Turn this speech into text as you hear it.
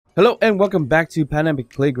Hello and welcome back to Pandemic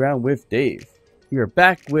Playground with Dave. We are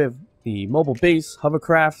back with the mobile base,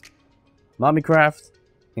 Hovercraft, Mommycraft,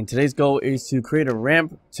 and today's goal is to create a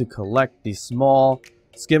ramp to collect the small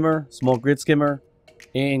grid skimmer,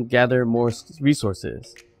 and gather more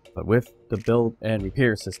resources, but with the build and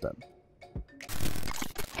repair system.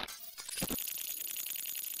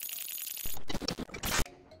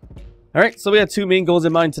 Alright, so we have two main goals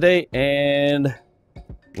in mind today, and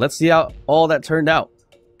let's see how all that turned out.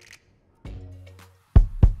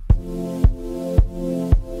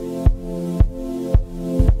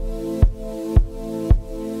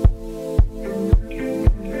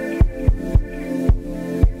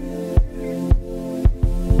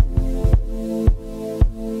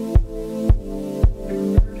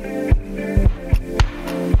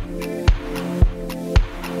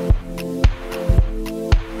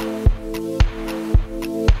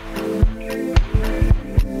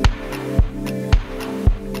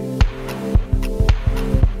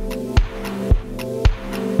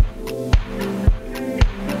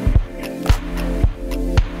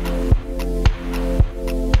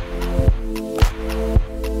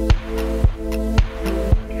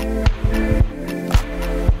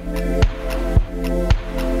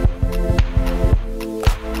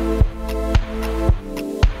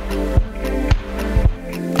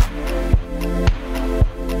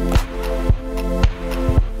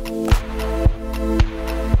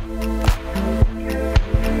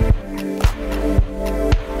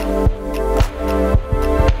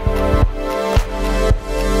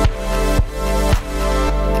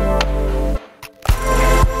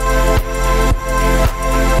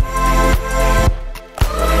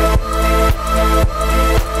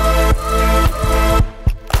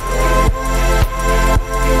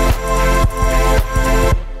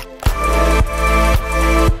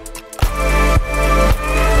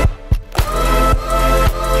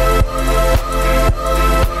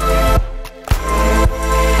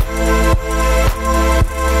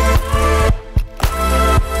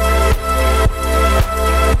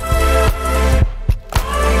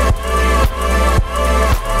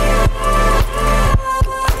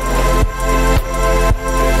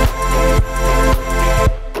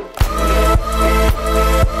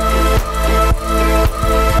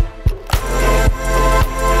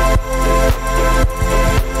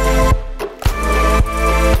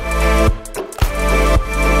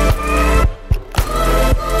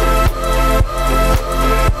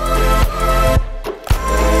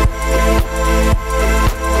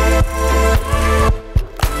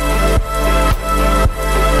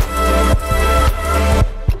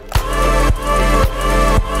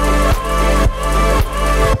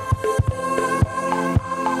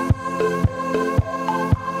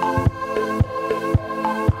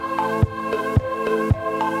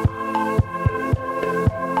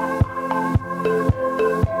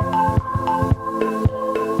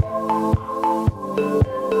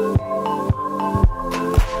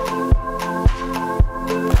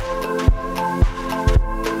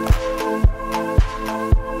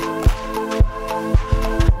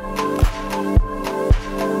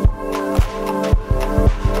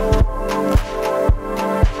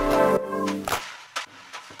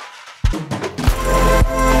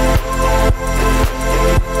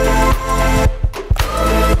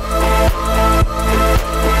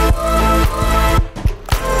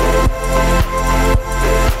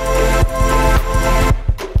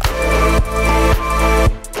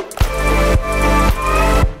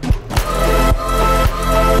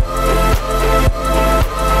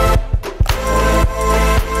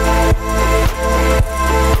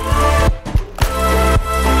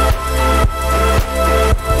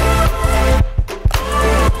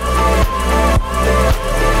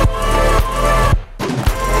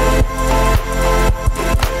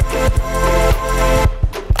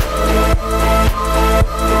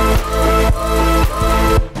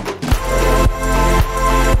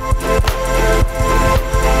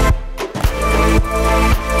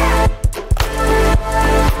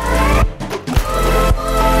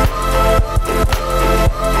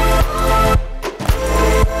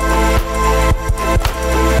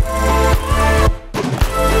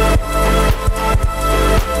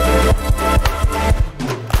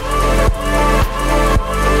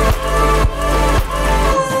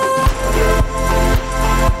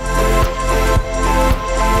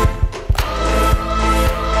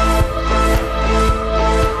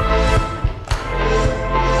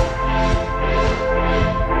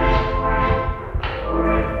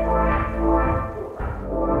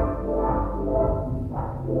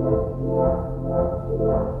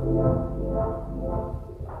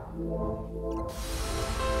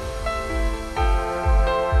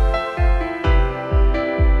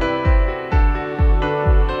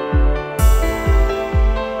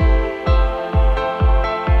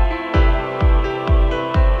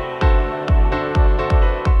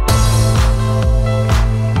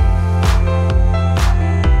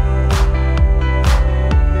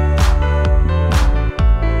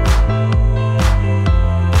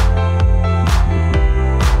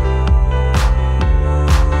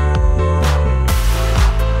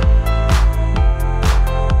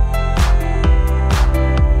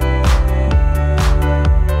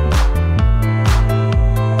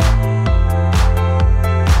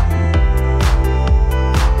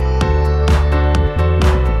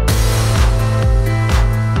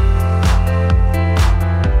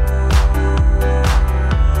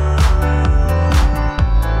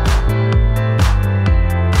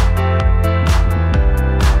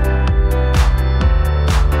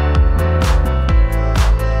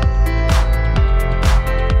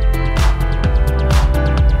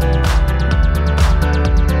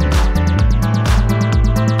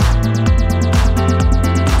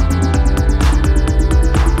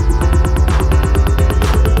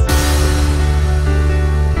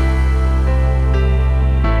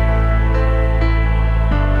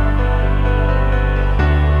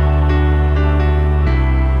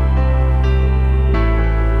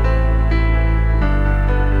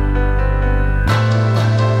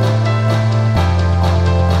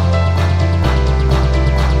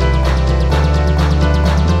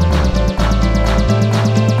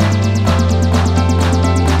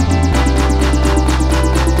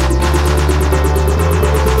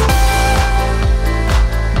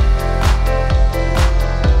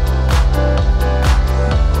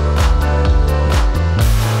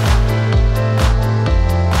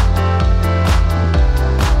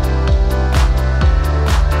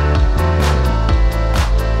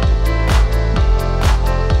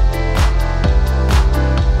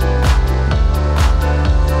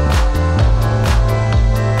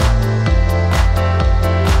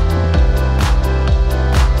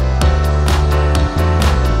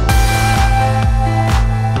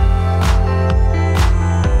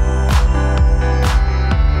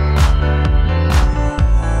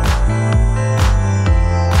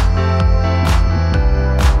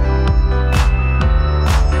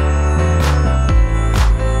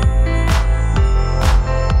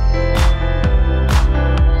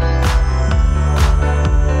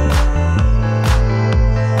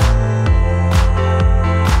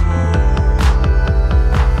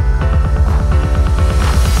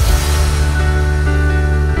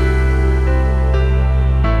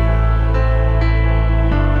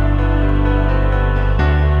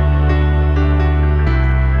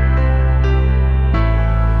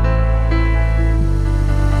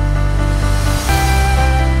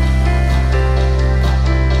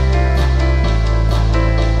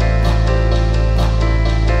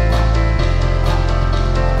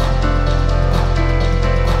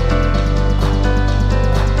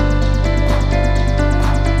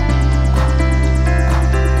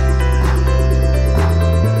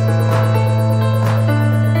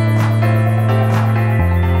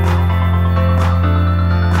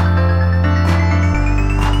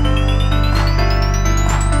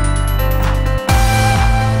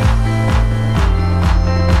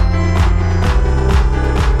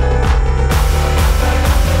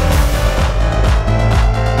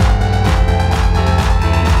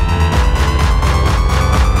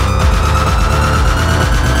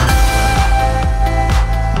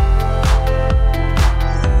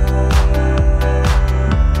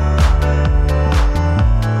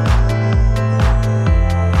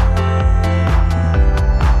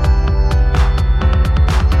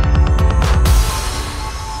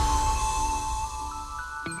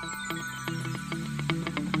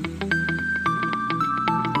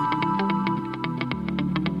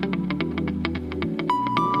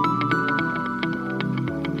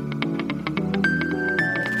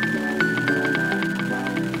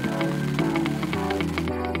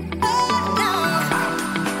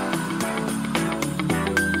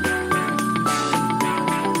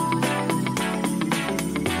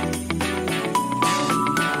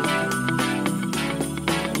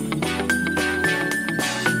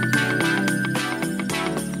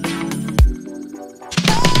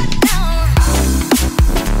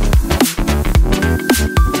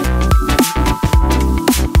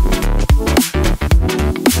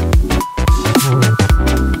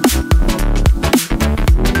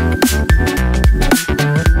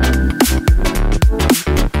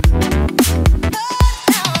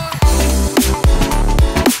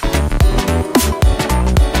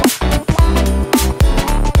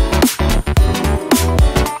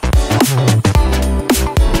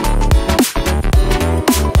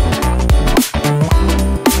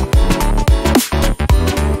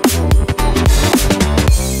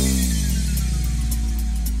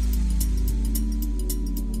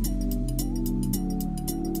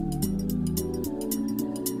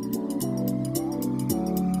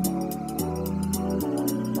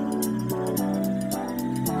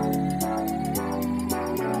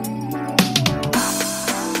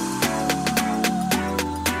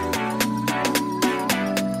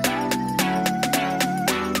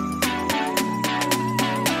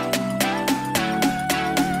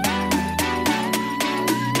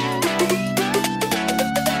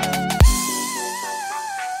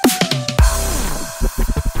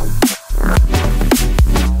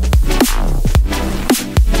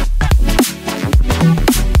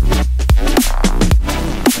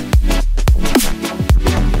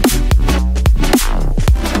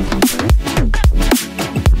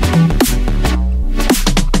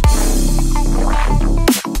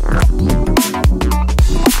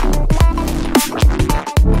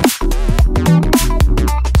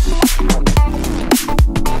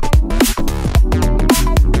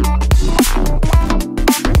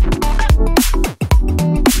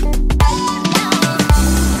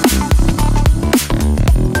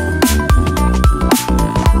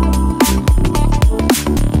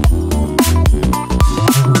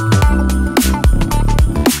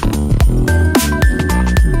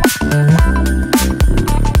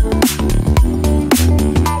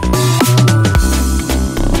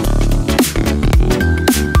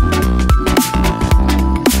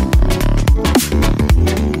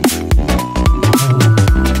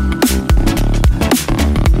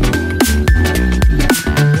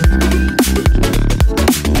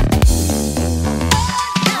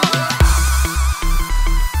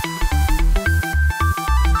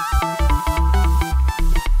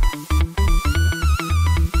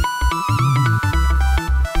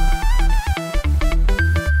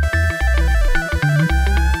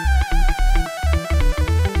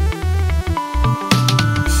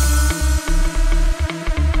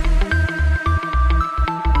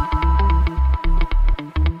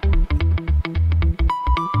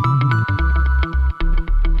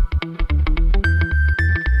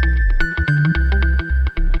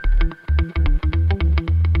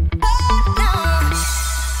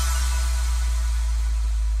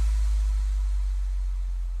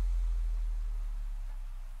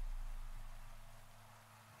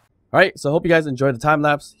 Alright, so I hope you guys enjoyed the time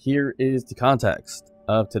lapse. Here is the context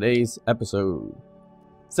of today's episode.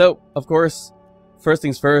 So, of course, first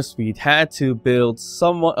things first, we had to build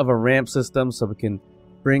somewhat of a ramp system so we can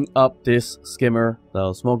bring up this skimmer,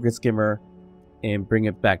 the smoke grid skimmer, and bring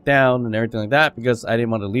it back down and everything like that, because I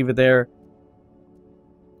didn't want to leave it there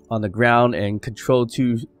on the ground and control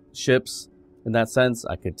two ships. In that sense,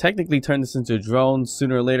 I could technically turn this into a drone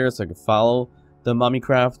sooner or later so I could follow the mommy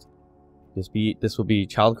craft. This will be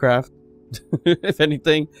childcraft, if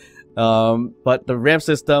anything. But the ramp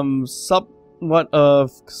system, somewhat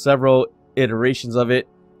of several iterations of it,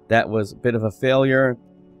 that was a bit of a failure.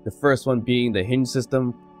 The first one being the hinge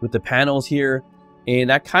system with the panels here. And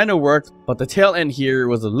that kind of worked, but the tail end here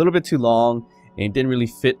was a little bit too long and didn't really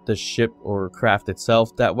fit the ship or craft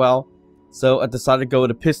itself that well. So I decided to go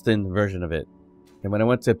with a piston version of it. And when I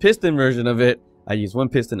went to a piston version of it, I used one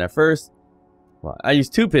piston at first. Well, I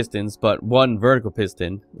used two pistons, but one vertical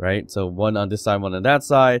piston, right? So one on this side, one on that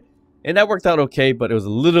side. And that worked out okay, but it was a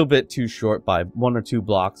little bit too short by 1 or 2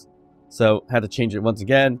 blocks. So had to change it once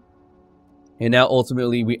again. And now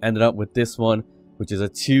ultimately we ended up with this one, which is a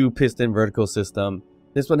 2-piston vertical system.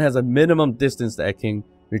 This one has a minimum distance that I can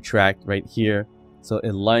retract right here. So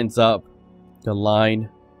it lines up the line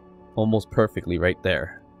almost perfectly right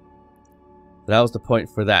there. So that was the point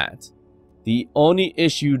for that. The only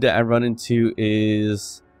issue that I run into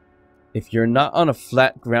is if you're not on a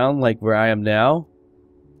flat ground like where I am now,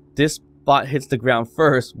 this spot hits the ground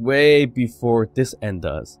first way before this end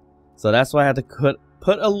does. So that's why I had to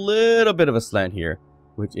put a little bit of a slant here,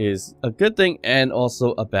 which is a good thing and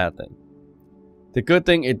also a bad thing. The good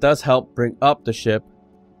thing, it does help bring up the ship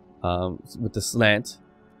with the slant,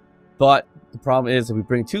 but the problem is if we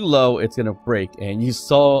bring too low, it's gonna break. And you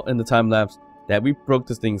saw in the time lapse that we broke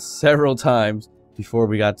this thing several times before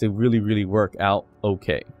we got to really work out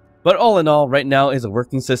okay. But all in all, right now is a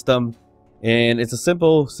working system, and it's a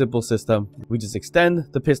simple system. We just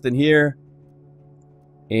extend the piston here,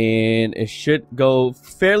 and it should go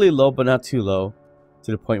fairly low but not too low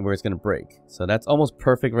to the point where it's going to break. So that's almost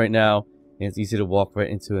perfect right now, and it's easy to walk right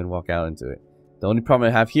into and walk out into it. The only problem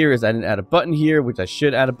I have here is I didn't add a button here, which I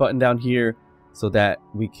should add a button down here so that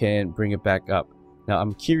we can bring it back up. Now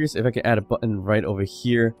I'm curious if I can add a button right over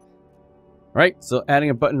here. Right, so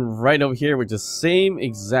adding a button right over here, which is same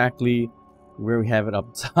exactly where we have it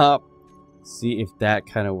up top. See if that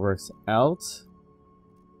kind of works out.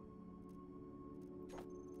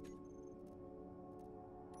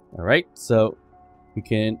 Alright, so we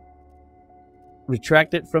can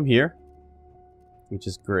retract it from here, which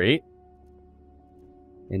is great.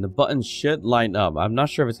 And the button should line up. I'm not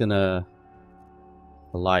sure if it's gonna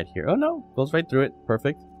collide here. Oh no, goes right through it.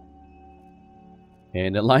 Perfect.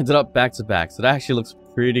 And it lines it up back to back. So that actually looks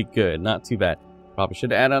pretty good. Not too bad. Probably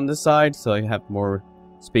should add on this side so I have more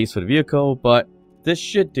space for the vehicle, but this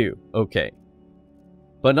should do okay.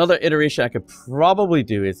 But another iteration I could probably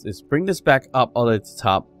do is bring this back up all the way to the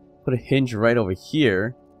top, put a hinge right over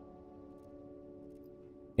here,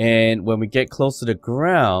 and when we get close to the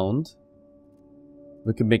ground,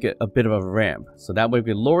 we can make it a bit of a ramp. So that way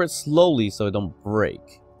we can lower it slowly so it don't break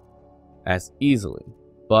as easily.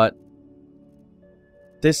 But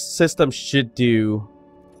this system should do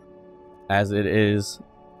as it is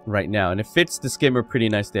right now, and it fits the skimmer pretty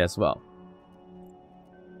nicely as well.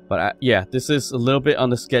 But yeah, this is a little bit on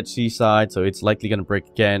the sketchy side, so it's likely going to break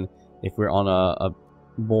again if we're on a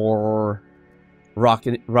more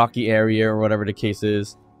rocky area or whatever the case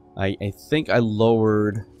is. I think I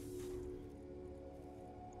lowered,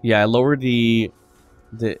 yeah, I lowered the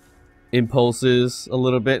impulses a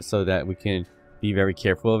little bit so that we can be very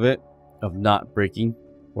careful of not breaking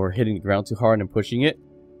or hitting the ground too hard and pushing it.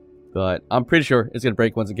 But I'm pretty sure it's gonna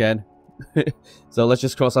break once again. So let's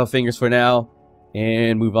just cross our fingers for now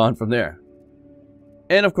and move on from there.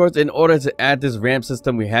 And of course, in order to add this ramp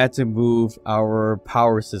system, we had to move our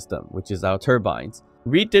power system, which is our turbines.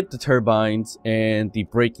 Redid the turbines and the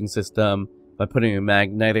braking system by putting a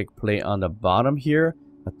magnetic plate on the bottom here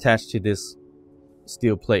attached to this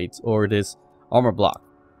steel plate or this armor block.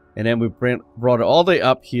 And then we brought it all the way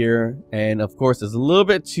up here, and of course it's a little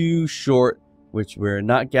bit too short, which we're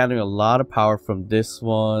not gathering a lot of power from this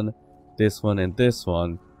one, and this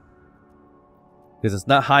one, because it's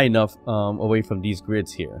not high enough away from these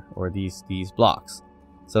grids here, or these blocks.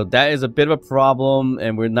 So that is a bit of a problem,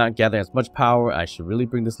 and we're not gathering as much power. I should really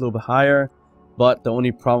bring this a little bit higher, but the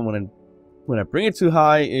only problem when I bring it too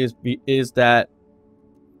high is that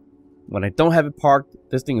when I don't have it parked,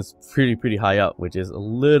 this thing is pretty high up, which is a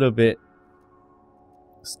little bit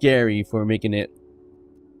scary for making it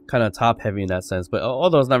kind of top heavy in that sense. But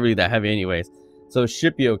although it's not really that heavy anyways, so it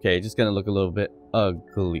should be okay. Just gonna look a little bit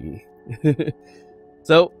ugly.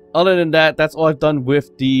 So other than that, that's all I've done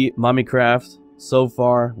with the Mommycraft so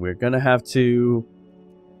far. We're gonna have to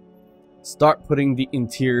start putting the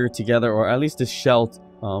interior together, or at least the shell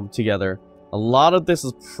together. A lot of this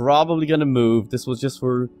is probably gonna move. This was just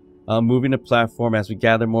for moving the platform as we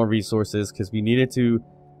gather more resources, because we needed to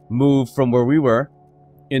move from where we were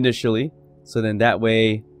initially, so then that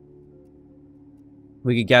way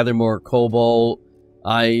we could gather more cobalt,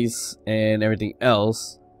 ice, and everything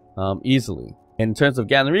else easily. And in terms of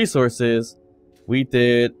gathering resources, we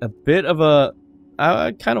did a bit of a,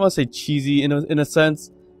 I kind of want to say cheesy in a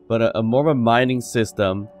sense, but a more of a mining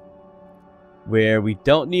system where we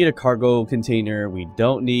don't need a cargo container, we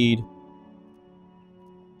don't need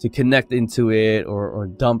to connect into it or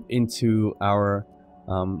dump into our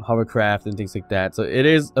hovercraft and things like that. So it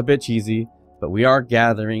is a bit cheesy, but we are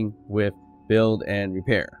gathering with build and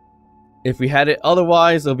repair. If we had it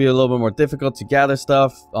otherwise, it'll be a little bit more difficult to gather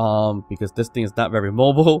stuff because this thing is not very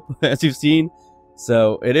mobile, as you've seen.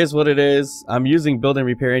 So it is what it is. I'm using build and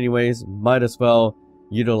repair anyways. Might as well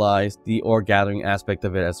utilize the ore gathering aspect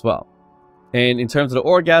of it as well. And in terms of the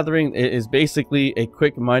ore gathering, it is basically a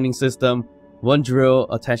quick mining system. One drill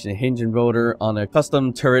attached to a hinge and rotor on a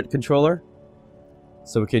custom turret controller.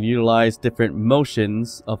 So we can utilize different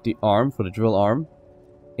motions of the arm for the drill arm.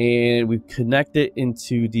 And we connect it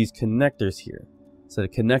into these connectors here. So the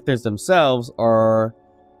connectors themselves are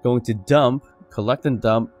going to collect and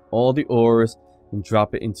dump all the ores and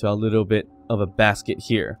drop it into a little bit of a basket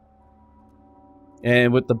here.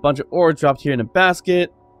 And with the bunch of ore dropped here in a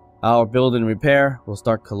basket, our build and repair will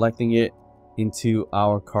start collecting it into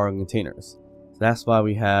our cargo containers. So that's why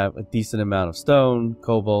we have a decent amount of stone,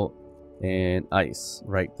 cobalt, and ice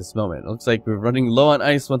right this moment. It looks like we're running low on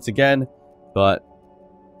ice once again, but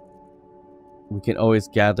we can always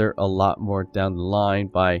gather a lot more down the line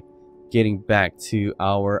by getting back to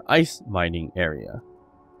our ice mining area.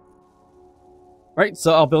 Right,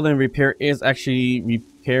 so our build and repair is actually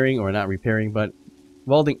repairing, or not repairing, but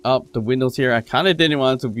welding up the windows here. I kind of didn't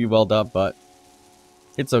want it to be welded up, but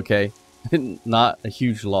it's okay. Not a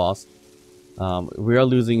huge loss. We are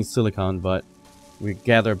losing silicon, but we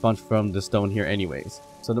gather a bunch from the stone here anyways.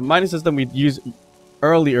 So the mining system we used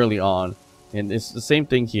early on, and it's the same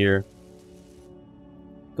thing here.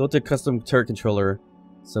 Go to custom turret controller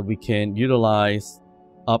so we can utilize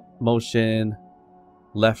up motion,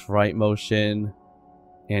 left right motion,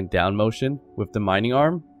 and down motion with the mining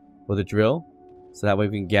arm or the drill. So that way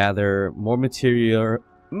we can gather more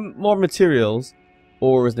materials,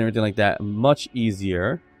 ores and everything like that much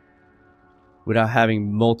easier without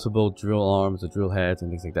having multiple drill arms or drill heads and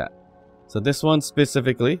things like that. So this one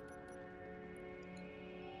specifically,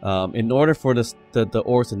 in order for the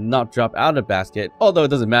ores to not drop out of the basket, although it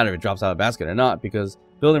doesn't matter if it drops out of the basket or not, because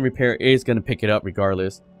build and repair is going to pick it up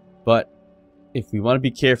regardless. But if we want to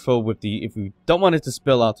be careful with if we don't want it to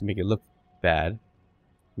spill out to make it look bad,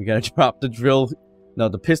 we got to drop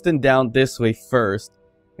the piston down this way first,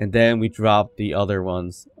 and then we drop the other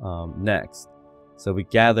ones next. So we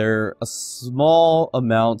gather a small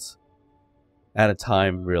amount at a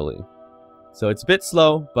time, really. So it's a bit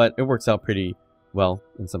slow, but it works out pretty well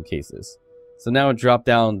in some cases. So now we'll drop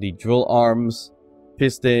down the drill arms,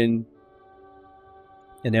 piston,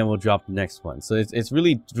 and then we'll drop the next one. So it's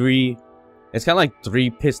really it's kind of like 3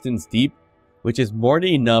 pistons deep, which is more than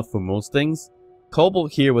enough for most things.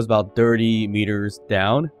 Cobalt here was about 30 meters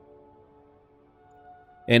down,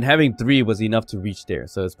 and having 3 was enough to reach there,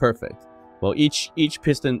 so it's perfect. Well, each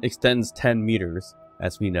piston extends 10 meters,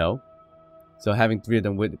 as we know, so having 3 of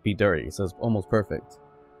them would be 30, so it's almost perfect.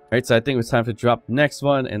 Alright, so I think it's time to drop the next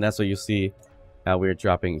one, and that's what you see how we're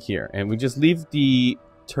dropping here. And we just leave the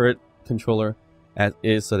turret controller as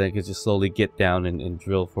is so that it can just slowly get down and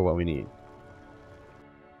drill for what we need.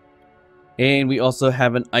 And we also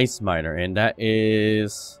have an ice miner, and that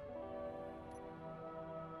is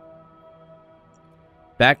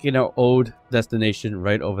back in our old destination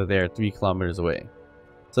right over there, 3 kilometers away.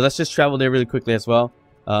 So let's just travel there really quickly as well.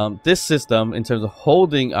 This system, in terms of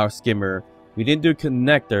holding our skimmer, we didn't do a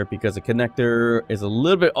connector because the connector is a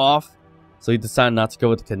little bit off, so we decided not to go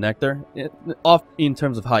with the connector. Off in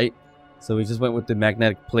terms of height, so we just went with the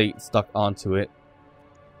magnetic plate stuck onto it.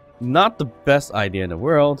 Not the best idea in the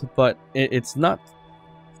world, but it's not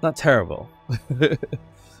terrible.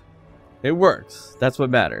 It works. That's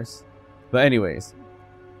what matters. But anyways,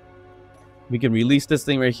 we can release this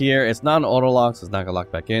thing right here. It's not an auto lock, so it's not gonna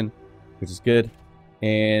lock back in, which is good.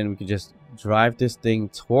 And we can just drive this thing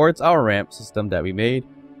towards our ramp system that we made,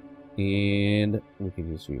 and we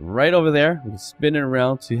can just be right over there. We can spin it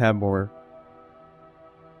around to have more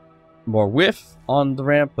width on the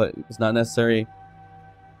ramp, but it's not necessary.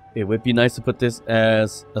 it would be nice to put this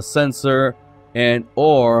as a sensor and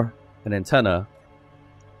or an antenna.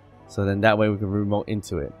 So then that way we can remote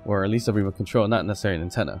into it, or at least a remote control, not necessarily an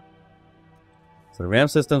antenna. So the RAM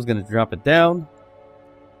system is going to drop it down.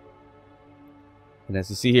 And as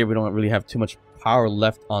you see here, we don't really have too much power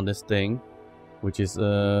left on this thing, which is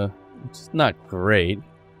not great,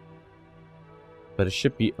 but it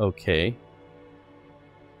should be okay.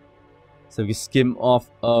 So we can skim off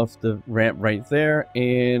of the ramp right there,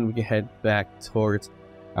 and we can head back towards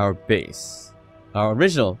our base, our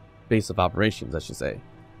original base of operations, I should say.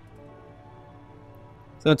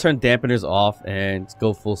 So I'm gonna turn dampeners off and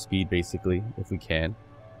go full speed basically if we can.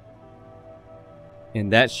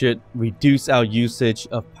 And that should reduce our usage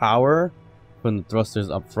of power from the thrusters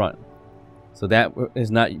up front. So that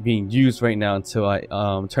is not being used right now until I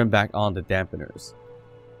turn back on the dampeners.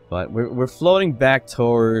 But we're floating back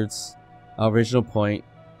towards our original point,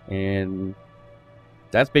 and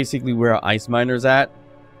that's basically where our ice miner's at.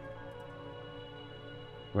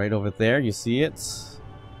 Right over there, you see it.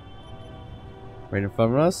 Right in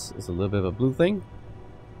front of us is a little bit of a blue thing.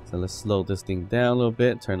 So let's slow this thing down a little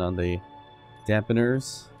bit, turn on the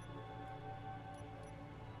dampeners,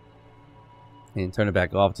 and turn it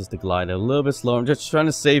back off just to glide a little bit slower. I'm just trying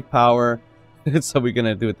to save power, so we're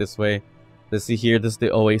gonna do it this way. Let's see here, this is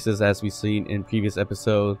the oasis as we've seen in previous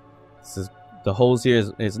episode. This is the holes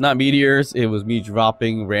here is not meteors, it was me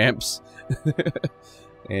dropping ramps.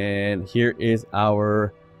 And here is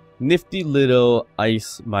our nifty little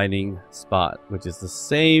ice mining spot, which is the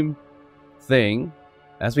same thing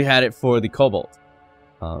as we had it for the cobalt.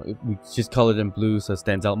 We just colored in blue so it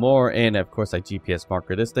stands out more, and of course I GPS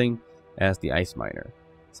marker this thing as the ice miner.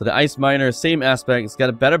 So the ice miner, same aspect. It's got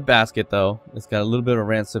a better basket though. It's got a little bit of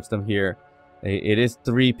ramp system here. It is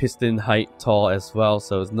 3 piston height tall as well,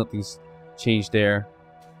 so nothing's changed there.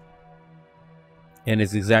 And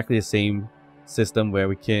it's exactly the same system where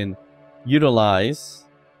we can utilize,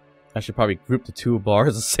 I should probably group the 2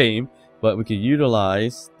 bars the same, but we can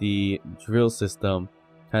utilize the drill system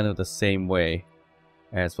kind of the same way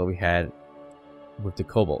as what we had with the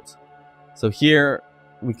cobalt. So here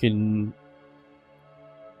we can,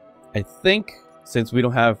 I think, since we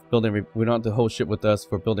don't have we don't have the whole ship with us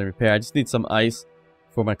for build and repair, I just need some ice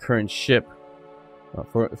for my current ship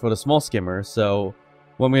for the small skimmer. So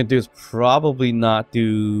what I'm gonna do is probably not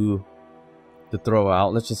do the throw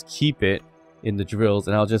out. Let's just keep it in the drills,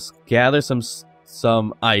 and I'll just gather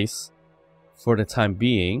some ice for the time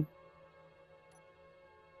being,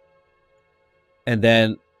 and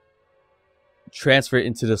then transfer it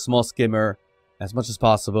into the small skimmer as much as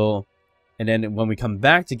possible. And then when we come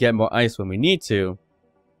back to get more ice when we need to,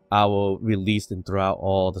 I will release and throw out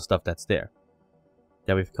all the stuff that's there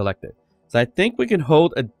that we've collected. So I think we can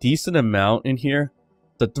hold a decent amount in here.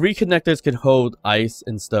 The 3 connectors can hold ice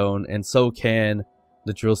and stone, and so can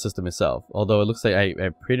the drill system itself. Although it looks like I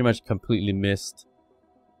pretty much completely missed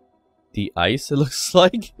the ice, it looks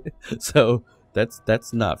like. So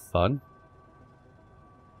that's not fun.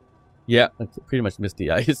 Yeah, I pretty much missed the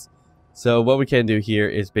ice. So what we can do here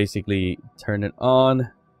is basically turn it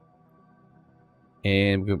on,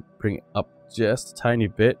 and we'll bring it up just a tiny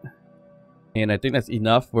bit. And I think that's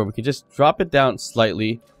enough where we can just drop it down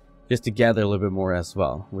slightly just to gather a little bit more as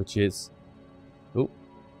well, which is, oh,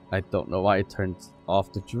 I don't know why it turned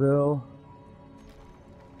off the drill.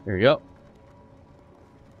 There we go.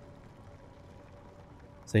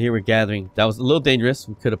 So here we're gathering. That was a little dangerous.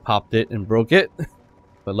 We could have popped it and broke it,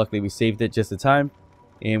 but luckily we saved it just in time.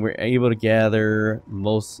 And we're able to gather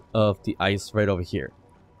most of the ice right over here.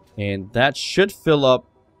 And that should fill up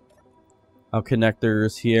our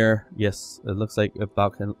connectors here. Yes, it looks like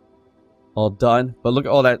about all done. But look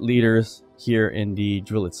at all that liters here in the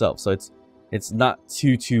drill itself. So it's not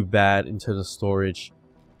too bad in terms of storage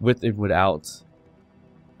with and without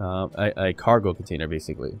a cargo container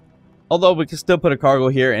basically. Although we can still put a cargo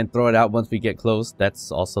here and throw it out once we get close.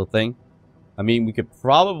 That's also a thing. I mean, we could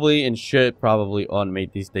probably and should probably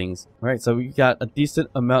automate these things. All right, so we got a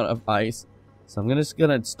decent amount of ice. So I'm just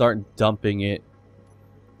gonna start dumping it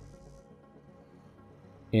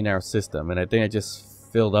in our system. And I think I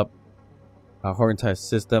just filled up our whole entire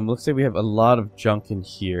system. Looks like we have a lot of junk in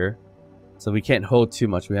here, so we can't hold too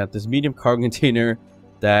much. We have this medium cargo container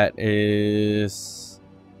that is...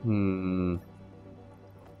 I'm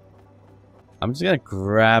just gonna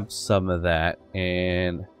grab some of that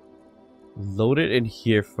and load it in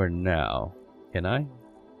here for now. Can I?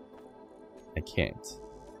 I can't.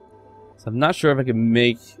 So I'm not sure if I can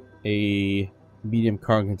make a medium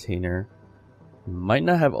cargo container. Might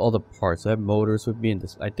not have all the parts. I have motors with me, and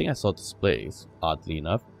this. I think I saw displays, oddly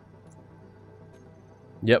enough.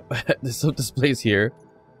 Yep, there's some displays here.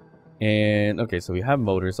 And okay, so we have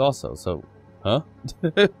motors also. So, huh?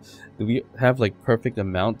 Do we have like perfect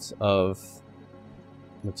amounts of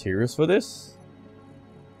materials for this?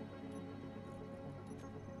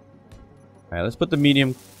 Alright, let's put the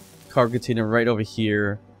medium car container right over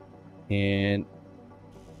here. And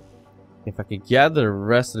if I could gather the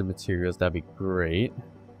rest of the materials, that'd be great.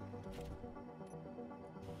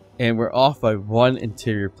 And we're off by 1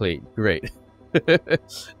 interior plate. Great.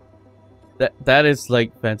 That is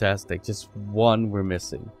like fantastic. Just 1 we're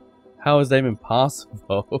missing. How is that even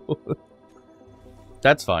possible?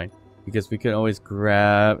 That's fine, because we can always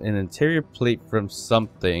grab an interior plate from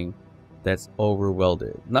something that's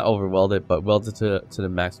over-welded. Not over-welded, but welded to the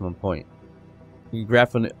maximum point. You can grab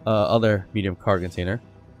from the other medium car container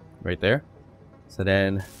right there. So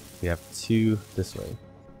then we have 2 this way.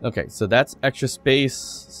 Okay, so that's extra space,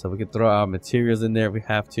 so we can throw our materials in there if we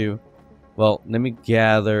have to. Well, let me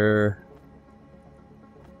gather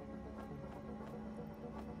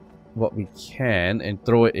what we can and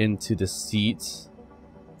throw it into the seats,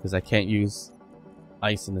 because I can't use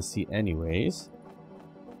ice in the seat anyways.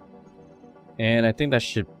 And I think that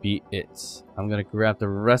should be it. I'm gonna grab the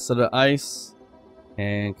rest of the ice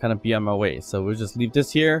and kind of be on my way. So we'll just leave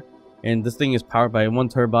this here, and this thing is powered by 1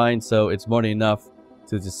 turbine, so it's more than enough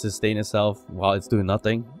to just sustain itself while it's doing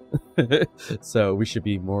nothing. So we should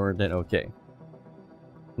be more than okay.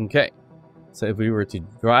 Okay, so if we were to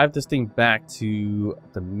drive this thing back to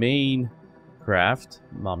the main craft,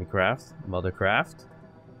 mother craft,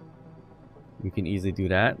 we can easily do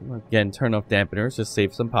that. Again, turn off dampeners, just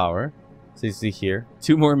save some power. So you see here,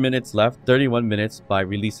 2 more minutes left, 31 minutes by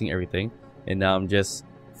releasing everything, and now I'm just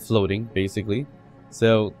floating basically.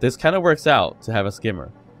 So this kind of works out to have a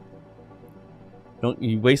skimmer.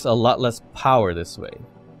 You waste a lot less power this way.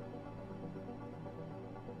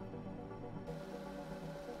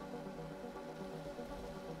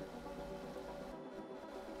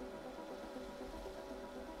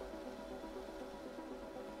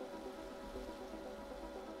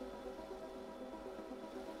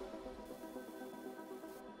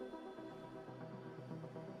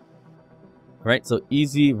 Right, so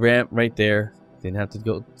easy ramp right there. Didn't have to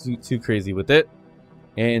go too crazy with it.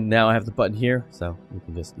 And now I have the button here, so we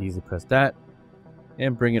can just easily press that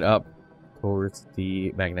and bring it up towards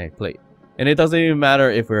the magnetic plate. And it doesn't even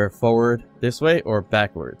matter if we're forward this way or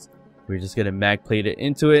backwards. We're just gonna mag plate it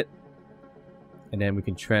into it, and then we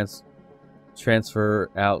can transfer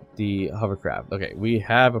out the hovercraft. Okay, we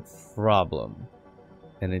have a problem,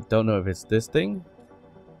 and I don't know if it's this thing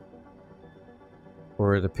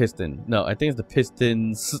or the piston. No, I think it's the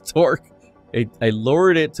piston's torque. I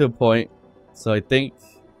lowered it to a point, so I think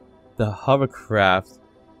the hovercraft,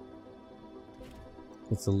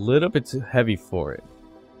 it's a little bit too heavy for it.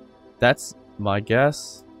 That's my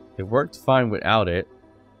guess. It worked fine without it,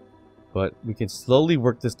 but we can slowly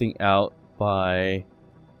work this thing out by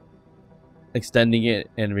extending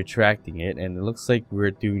it and retracting it, and it looks like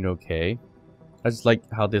we're doing okay. I just like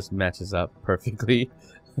how this matches up perfectly.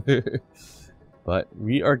 But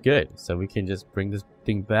we are good, so we can just bring this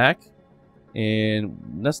thing back,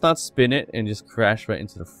 and let's not spin it and just crash right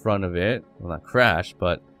into the front of it. Well, not crash,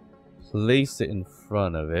 but place it in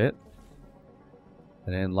front of it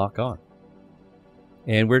and then lock on,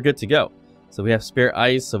 and we're good to go. So we have spare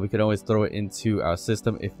ice, so we can always throw it into our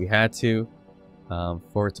system if we had to,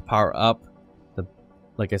 for it to power up.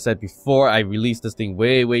 Like I said before, I released this thing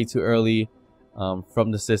way too early from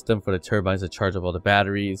the system for the turbines to charge up all the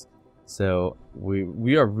batteries. So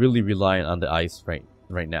we are really relying on the ice right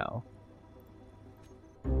now.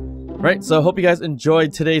 Right, so I hope you guys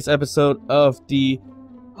enjoyed today's episode of the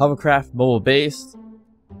Hovercraft mobile base.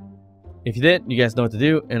 If you did, you guys know what to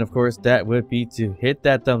do, and of course that would be to hit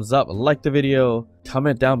that thumbs up, like the video,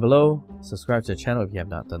 comment down below, subscribe to the channel if you have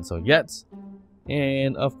not done so yet,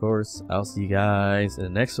 and of course I'll see you guys in the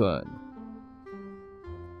next one.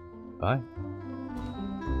 Bye.